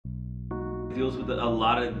deals with a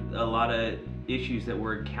lot of issues that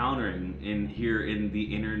we're encountering here in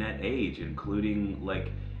the internet age, including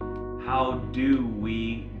like how do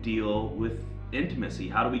we deal with intimacy?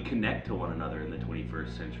 How do we connect to one another in the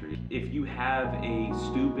 21st century? If you have a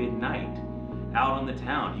stupid night out on the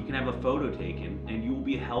town, you can have a photo taken and you will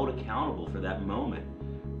be held accountable for that moment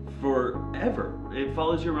forever. It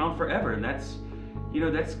follows you around forever, and that's, you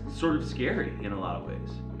know, that's sort of scary in a lot of ways.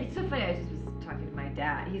 It's so funny, I just was talking to my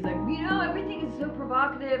dad. He's like, you know, everything is so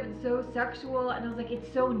provocative and so sexual, and I was like,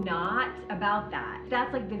 it's so not about that.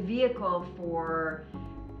 That's like the vehicle for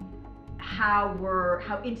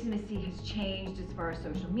how intimacy has changed as far as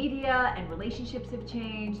social media and relationships have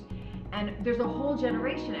changed. And there's a whole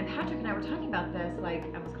generation, and Patrick and I were talking about this, like,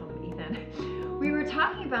 I almost called him Ethan. We were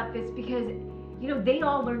talking about this because, you know, they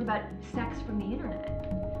all learned about sex from the internet.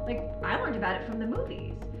 Like, I learned about it from the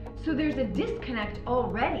movies. So there's a disconnect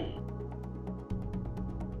already